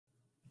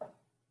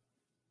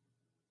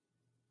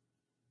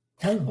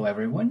Hello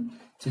everyone.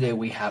 Today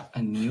we have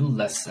a new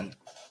lesson.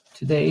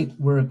 Today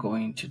we're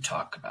going to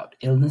talk about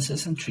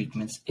illnesses and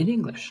treatments in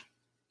English.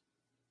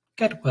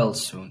 Get well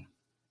soon.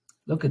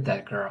 Look at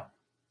that girl.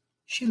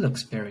 She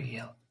looks very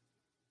ill.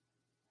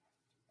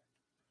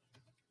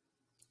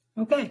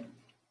 Okay,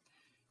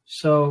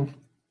 so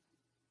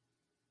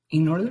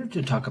in order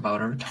to talk about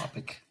our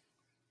topic,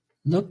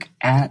 look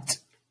at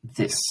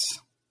this.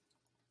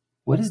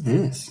 What is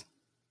this?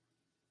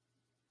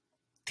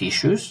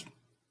 Tissues?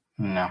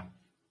 No.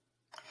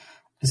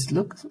 This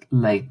looks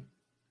like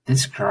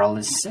this girl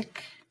is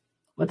sick.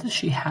 What does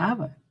she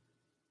have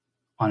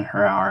on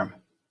her arm?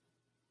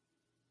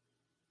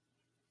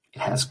 It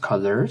has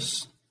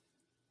colors.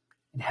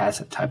 It has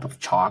a type of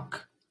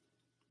chalk.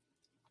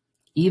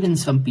 Even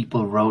some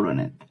people wrote on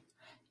it.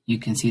 You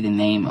can see the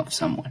name of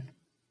someone.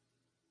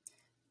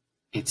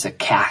 It's a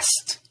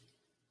cast.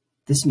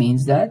 This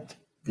means that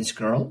this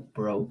girl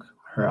broke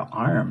her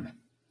arm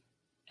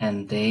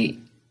and they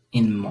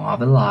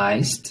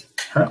immobilized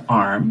her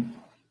arm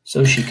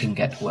so she can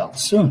get well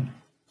soon.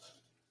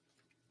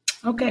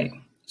 Okay,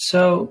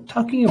 so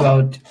talking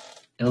about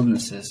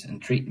illnesses and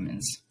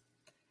treatments,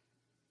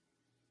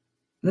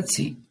 let's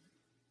see.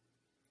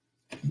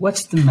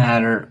 What's the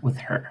matter with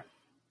her?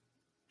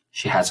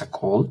 She has a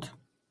cold,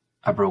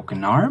 a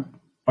broken arm,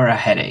 or a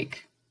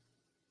headache?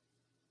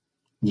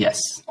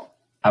 Yes,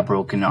 a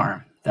broken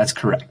arm. That's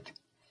correct.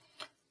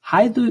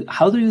 How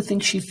do you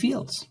think she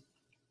feels?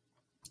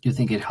 Do you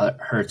think it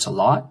hurts a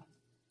lot?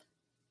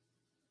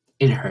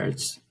 It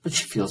hurts, but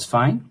she feels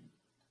fine.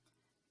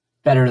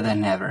 Better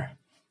than ever.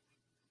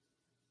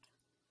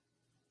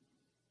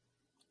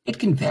 It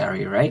can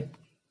vary, right?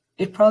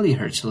 It probably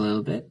hurts a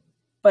little bit,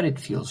 but it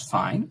feels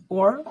fine,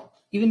 or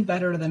even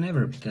better than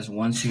ever, because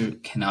once you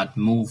cannot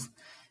move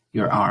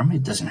your arm,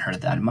 it doesn't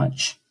hurt that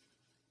much.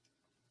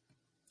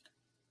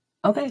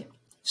 Okay,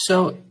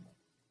 so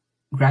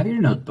grab your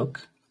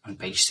notebook on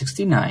page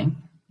 69,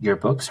 your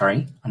book,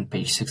 sorry, on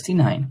page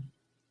 69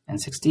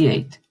 and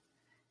 68.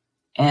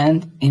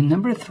 And in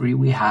number 3,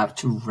 we have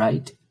to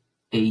write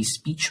a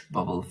speech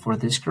bubble for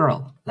this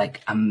girl,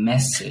 like a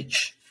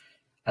message,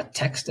 a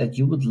text that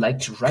you would like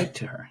to write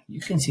to her.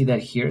 You can see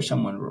that here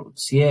someone wrote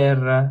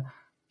Sierra.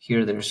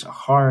 Here there's a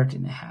heart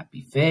and a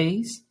happy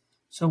face.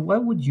 So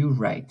what would you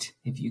write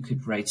if you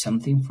could write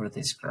something for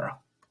this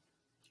girl?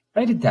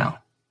 Write it down.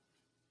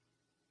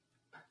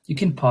 You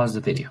can pause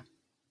the video.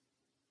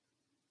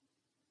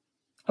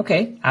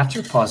 Okay,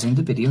 after pausing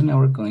the video, now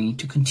we're going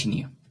to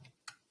continue.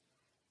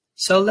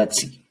 So let's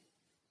see.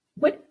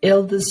 What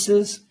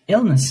illnesses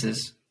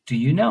do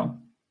you know?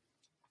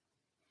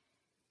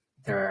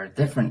 There are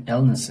different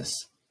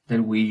illnesses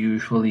that we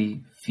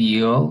usually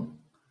feel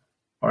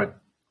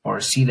or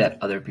see that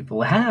other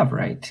people have,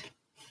 right?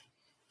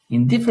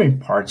 In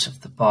different parts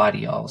of the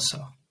body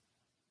also.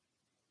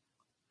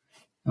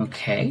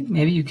 Okay,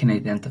 maybe you can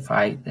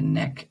identify the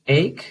neck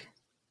ache,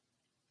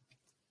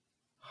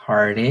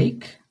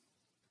 heartache,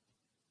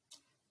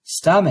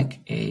 stomach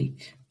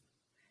ache,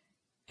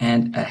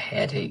 and a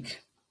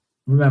headache.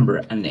 Remember,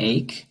 an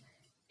ache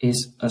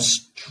is a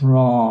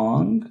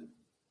strong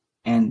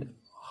and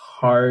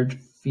hard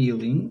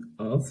feeling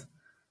of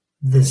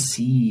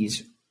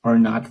disease or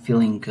not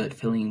feeling good,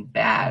 feeling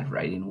bad,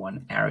 right, in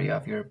one area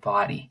of your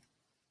body.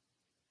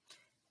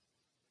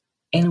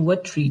 And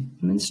what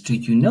treatments do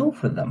you know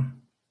for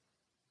them?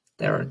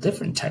 There are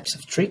different types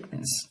of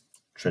treatments.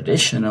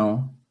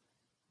 Traditional,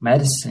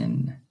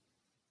 medicine,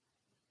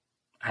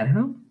 I don't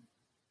know.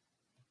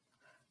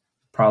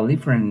 Probably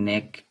for a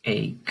neck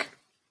ache,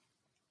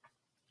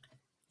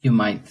 you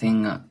might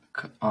think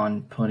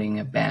on putting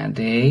a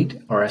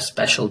Band-Aid or a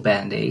special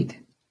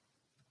Band-Aid.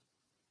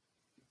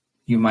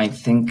 You might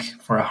think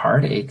for a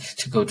heartache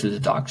to go to the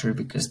doctor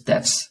because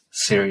that's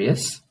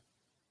serious.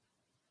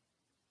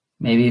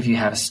 Maybe if you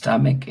have a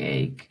stomach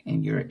ache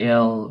and you're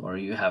ill or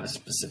you have a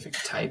specific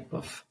type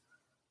of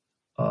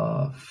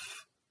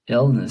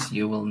illness,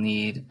 you will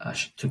need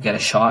to get a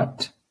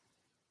shot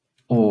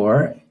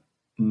or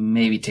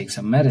maybe take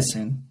some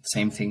medicine.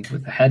 Same thing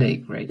with a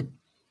headache, right?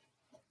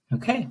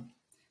 Okay,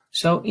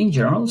 so in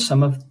general,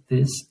 some of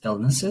these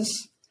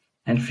illnesses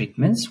and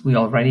treatments, we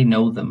already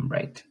know them,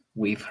 right?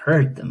 We've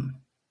heard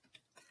them.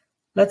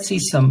 Let's see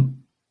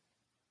some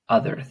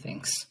other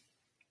things.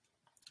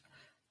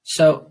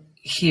 So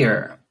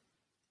here,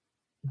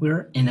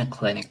 we're in a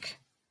clinic.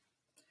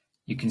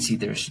 You can see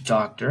there's a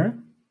doctor.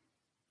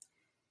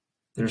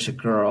 There's a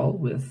girl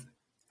with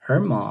her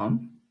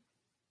mom.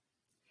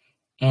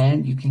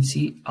 And you can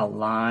see a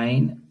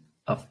line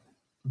of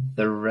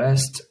the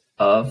rest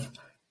of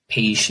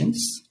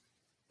patients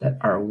that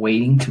are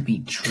waiting to be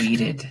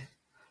treated,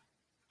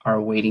 are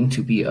waiting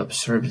to be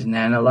observed and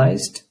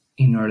analyzed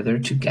in order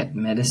to get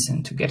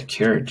medicine, to get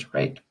cured,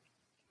 right?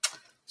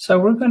 So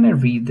we're going to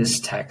read this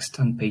text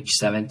on page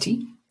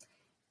 70,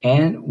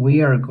 and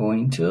we are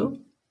going to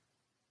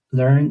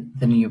learn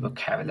the new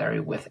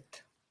vocabulary with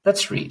it.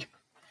 Let's read.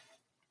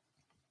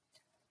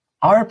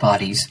 Our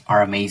bodies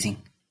are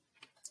amazing.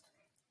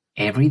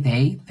 Every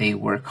day they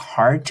work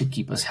hard to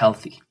keep us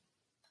healthy.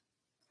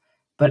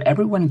 but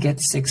everyone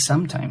gets sick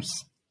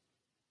sometimes.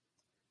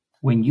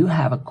 When you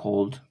have a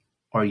cold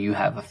or you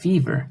have a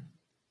fever,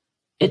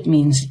 it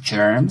means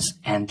germs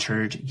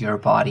entered your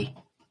body.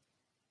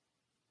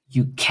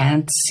 You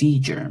can't see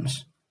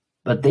germs,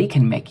 but they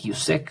can make you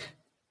sick.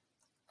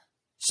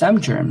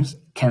 Some germs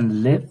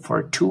can live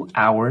for 2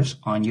 hours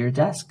on your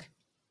desk.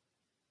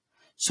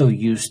 So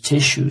use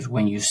tissues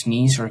when you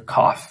sneeze or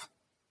cough,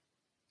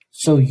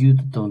 so you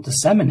don't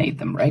disseminate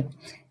them, right?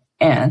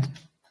 And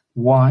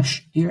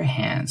wash your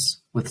hands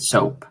with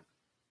soap.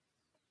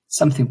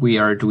 Something we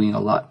are doing a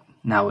lot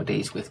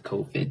nowadays with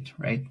COVID,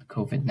 right?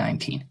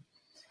 COVID-19.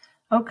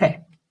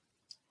 Okay.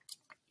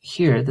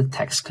 Here the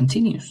text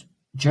continues.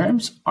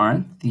 Germs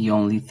aren't the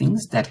only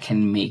things that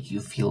can make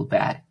you feel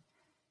bad.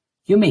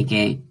 You may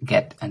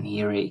get an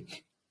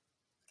earache,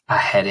 a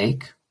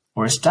headache,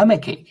 or a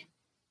stomachache.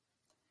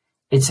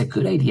 It's a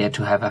good idea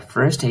to have a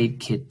first aid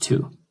kit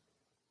too.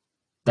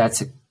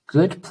 That's a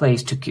good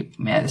place to keep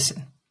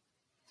medicine.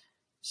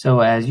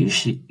 So as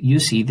you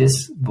see,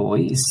 this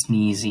boy is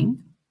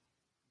sneezing,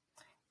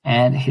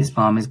 and his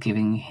mom is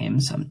giving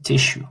him some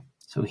tissue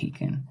so he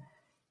can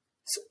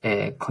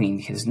clean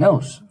his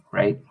nose,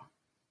 right?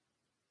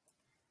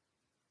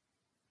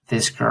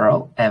 This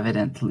girl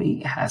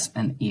evidently has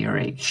an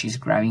earache. She's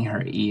grabbing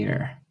her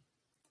ear.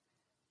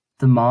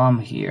 The mom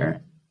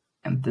here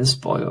and this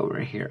boy over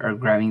here are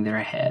grabbing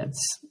their heads,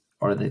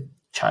 or the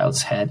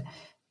child's head,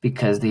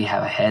 because they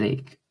have a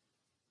headache.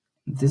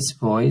 This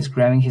boy is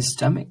grabbing his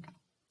stomach.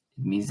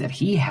 It means that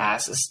he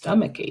has a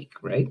stomach ache,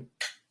 right?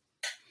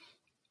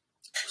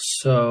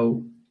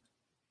 So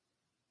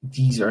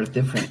these are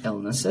different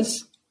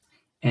illnesses.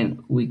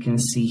 And we can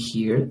see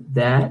here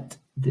that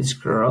this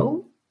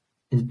girl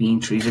is being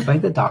treated by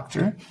the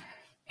doctor,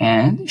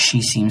 and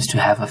she seems to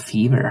have a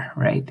fever,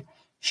 right?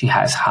 She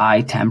has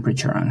high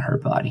temperature on her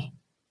body,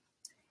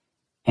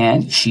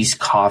 and she's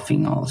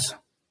coughing also.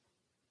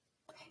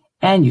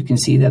 And you can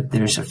see that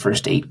there's a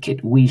first aid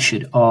kit. We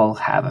should all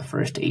have a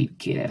first aid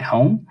kit at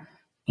home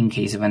in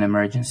case of an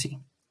emergency,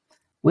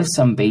 with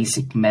some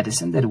basic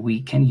medicine that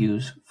we can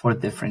use for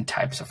different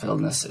types of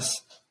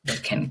illnesses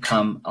that can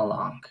come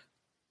along.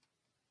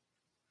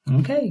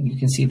 Okay, you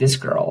can see this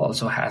girl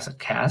also has a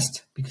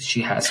cast because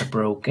she has a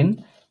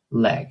broken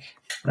leg,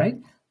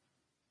 right?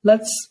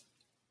 Let's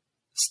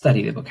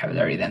study the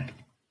vocabulary then.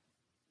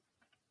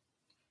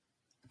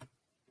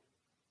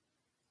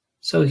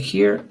 So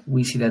here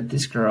we see that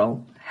this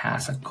girl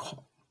has a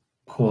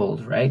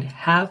cold, right?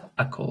 Have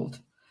a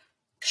cold.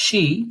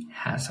 She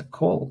has a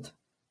cold.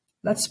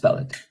 Let's spell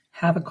it.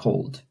 Have a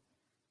cold.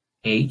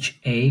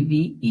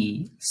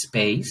 H-A-V-E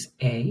space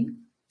A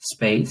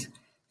space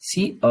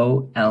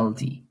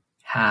C-O-L-D.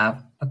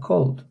 Have a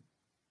cold.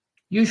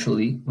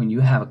 Usually when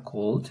you have a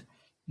cold,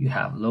 you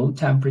have low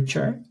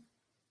temperature,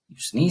 you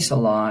sneeze a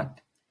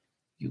lot,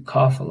 you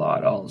cough a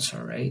lot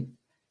also, right?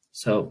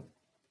 So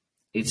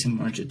it's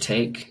important to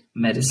take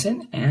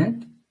medicine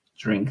and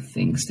drink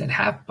things that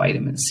have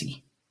vitamin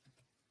C.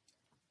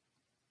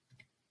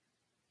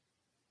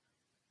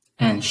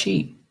 And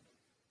she,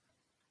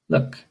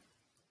 look,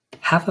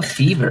 have a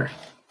fever.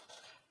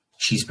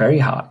 She's very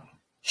hot.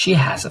 She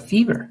has a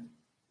fever.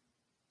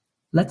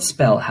 Let's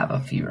spell have a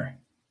fever.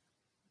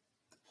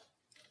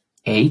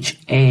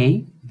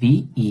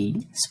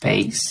 H-A-V-E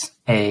space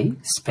A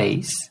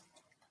space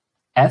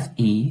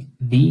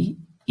F-E-V-E-R.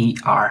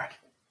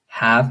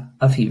 Have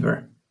a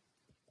fever.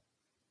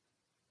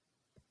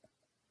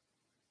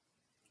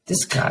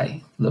 This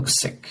guy looks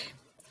sick,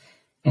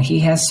 and he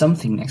has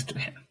something next to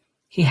him.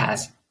 He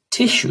has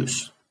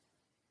tissues.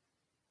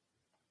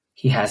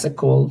 He has a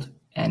cold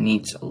and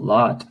needs a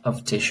lot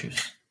of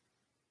tissues.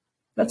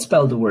 Let's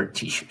spell the word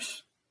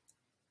tissues.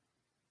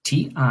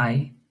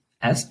 T-I-S-S-U-E-S.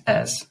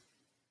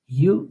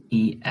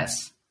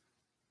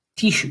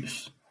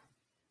 Tissues.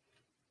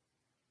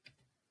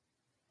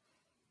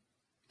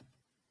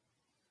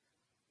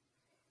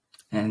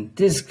 And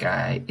this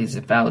guy is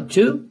about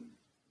to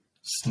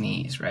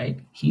sneeze,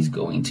 right? He's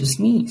going to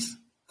sneeze.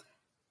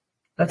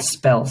 Let's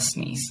spell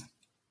sneeze.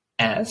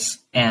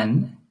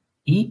 S-N-E-E-Z-E.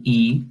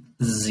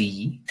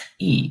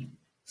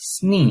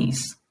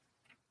 Sneeze.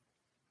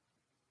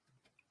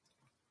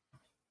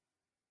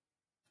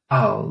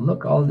 Oh,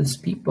 look, all these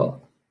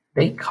people.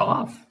 They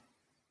cough.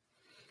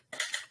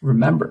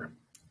 Remember,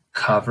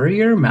 cover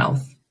your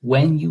mouth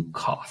when you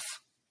cough.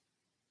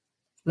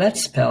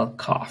 Let's spell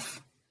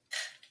cough.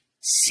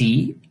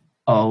 C-O-U-G-H.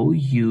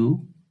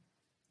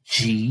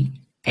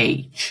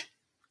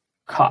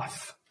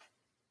 Cough.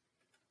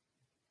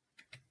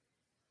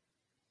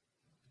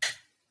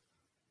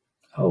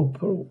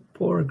 Oh,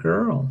 poor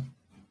girl.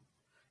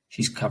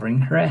 She's covering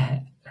her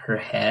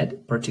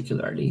head,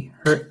 particularly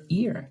her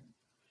ear.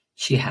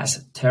 She has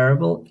a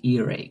terrible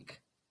earache.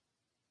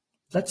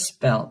 Let's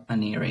spell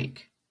an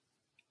earache.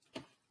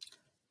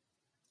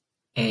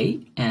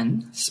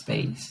 A-N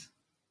space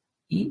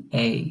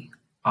E-A-R-A-C-H-E.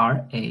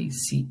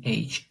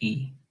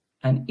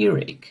 An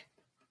earache.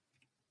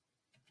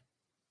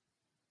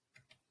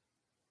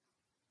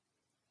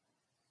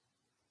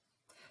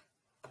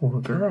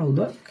 Poor girl,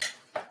 look.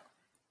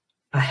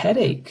 A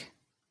headache.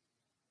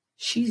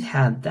 She's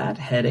had that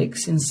headache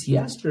since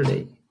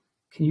yesterday.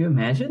 Can you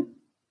imagine?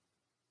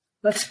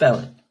 Let's spell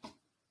it.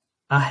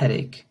 A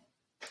headache.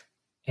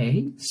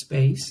 A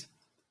space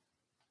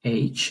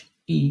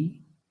H-E-A-D-A-C-H-E.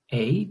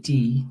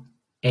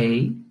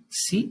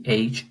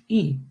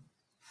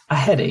 A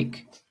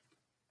headache.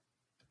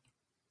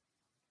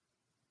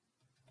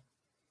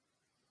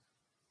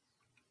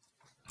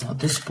 Now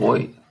this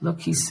boy,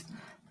 look, he's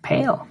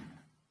pale.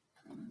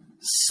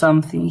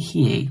 Something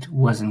he ate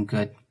wasn't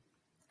good.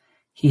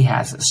 He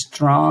has a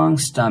strong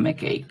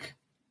stomach ache.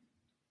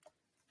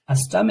 A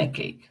stomach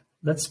ache.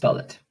 Let's spell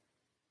it.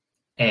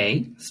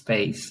 A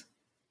space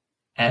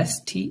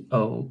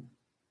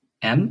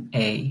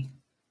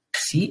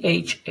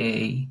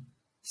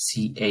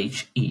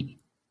S-T-O-M-A-C-H-A-C-H-E.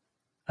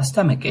 A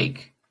stomach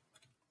ache.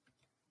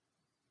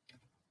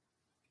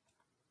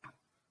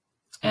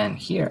 And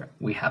here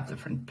we have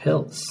different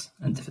pills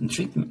and different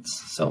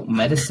treatments. So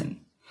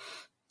medicine.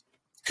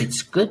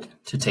 It's good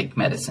to take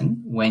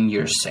medicine when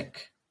you're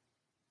sick.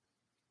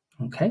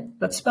 Okay,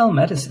 let's spell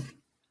medicine.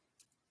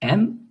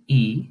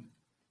 M-E-D-I-C-I-N-E.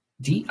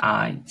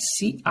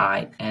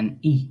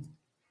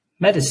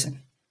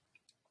 Medicine.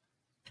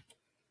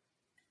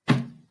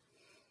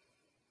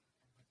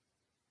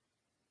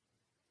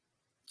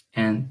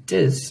 And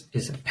this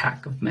is a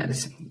pack of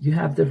medicine. You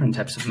have different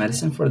types of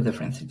medicine for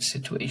different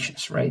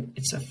situations, right?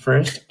 It's a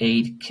first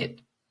aid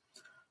kit.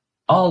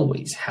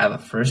 Always have a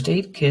first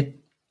aid kit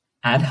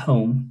at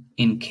home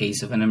in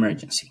case of an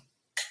emergency.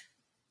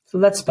 So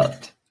let's spell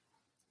it.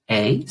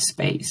 A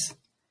space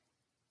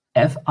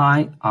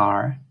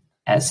F-I-R-S-T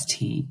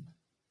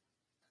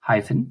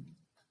hyphen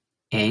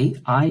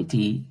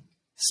A-I-D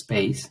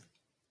space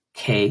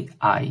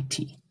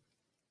K-I-T.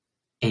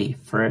 A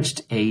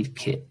first aid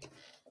kit.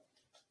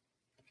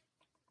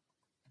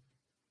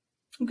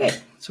 Okay,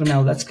 so now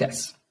let's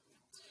guess.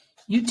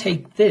 You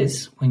take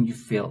this when you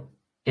feel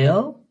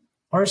ill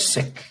or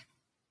sick.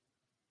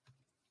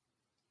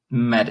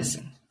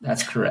 Medicine,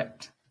 that's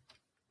correct.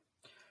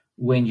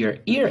 When your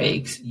ear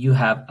aches, you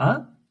have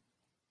an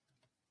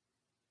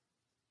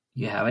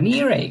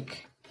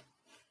earache.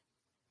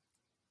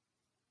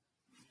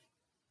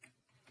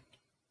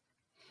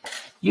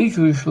 You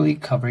usually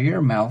cover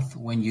your mouth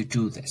when you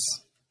do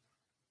this.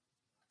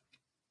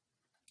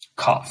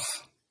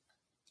 Cough.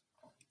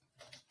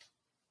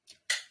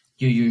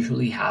 You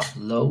usually have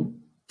low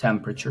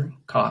temperature,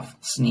 cough,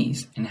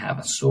 sneeze, and have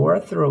a sore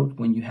throat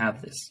when you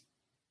have this.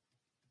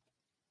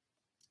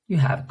 You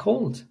have a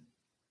cold.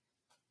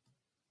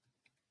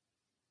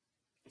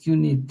 You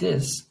need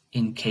this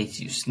in case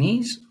you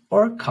sneeze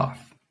or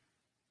cough.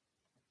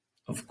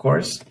 Of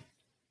course,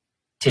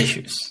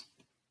 tissues.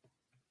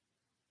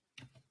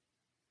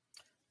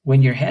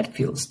 When your head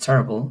feels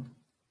terrible,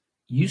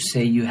 you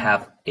say you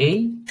have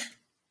a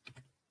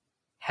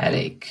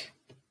headache.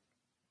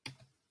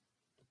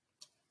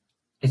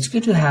 It's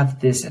good to have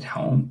this at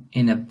home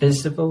in a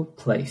visible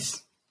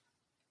place.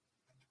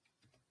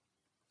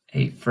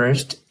 A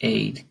first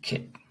aid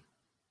kit.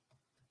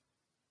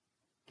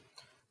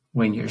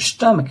 When your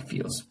stomach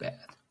feels bad,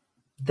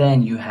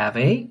 then you have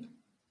a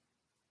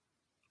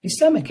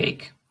stomach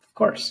ache, of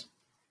course.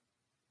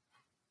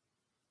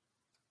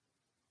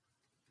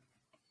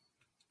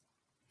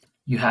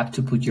 You have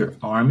to put your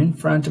arm in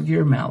front of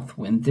your mouth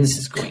when this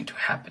is going to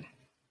happen.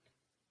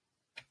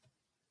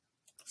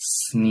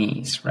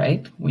 Sneeze,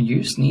 right? When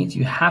you sneeze,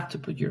 you have to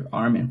put your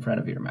arm in front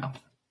of your mouth.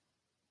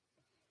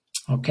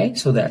 Okay,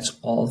 so that's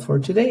all for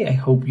today. I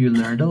hope you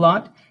learned a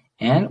lot,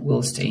 and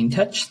we'll stay in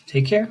touch.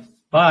 Take care.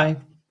 Bye.